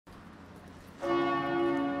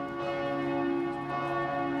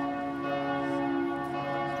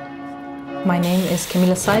My name is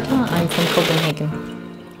Kamilla Seidler. I'm from Copenhagen.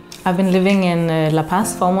 I've been living in La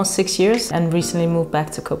Paz for almost 6 years and recently moved back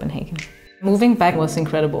to Copenhagen. Moving back was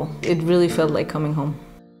incredible. It really felt like coming home.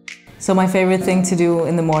 So my favorite thing to do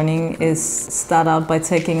in the morning is start out by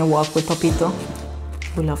taking a walk with Papito.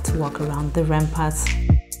 We love to walk around the ramparts.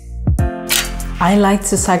 I like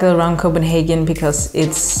to cycle around Copenhagen because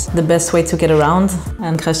it's the best way to get around,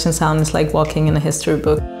 and Christianshavn is like walking in a history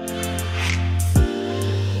book.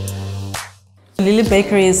 Lille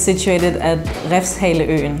Bakery is situated at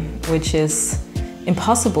Refshaleøen, which is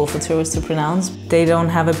impossible for tourists to pronounce. They don't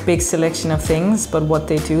have a big selection of things, but what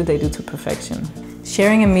they do to perfection.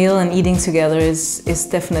 Sharing a meal and eating together is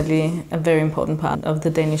definitely a very important part of the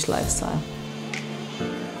Danish lifestyle.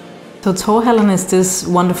 So Torvhallen is this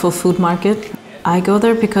wonderful food market. I go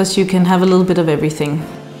there because you can have a little bit of everything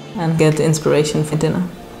and get inspiration for dinner.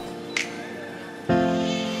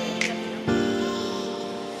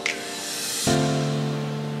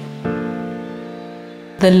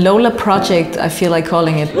 The Lola project, I feel like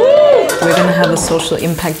calling it. We're going to have a social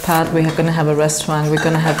impact part, we're going to have a restaurant, we're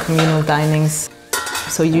going to have communal dinings.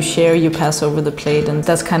 So you share, you pass over the plate, and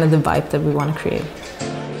that's kind of the vibe that we want to create.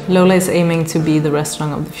 Lola is aiming to be the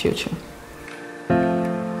restaurant of the future.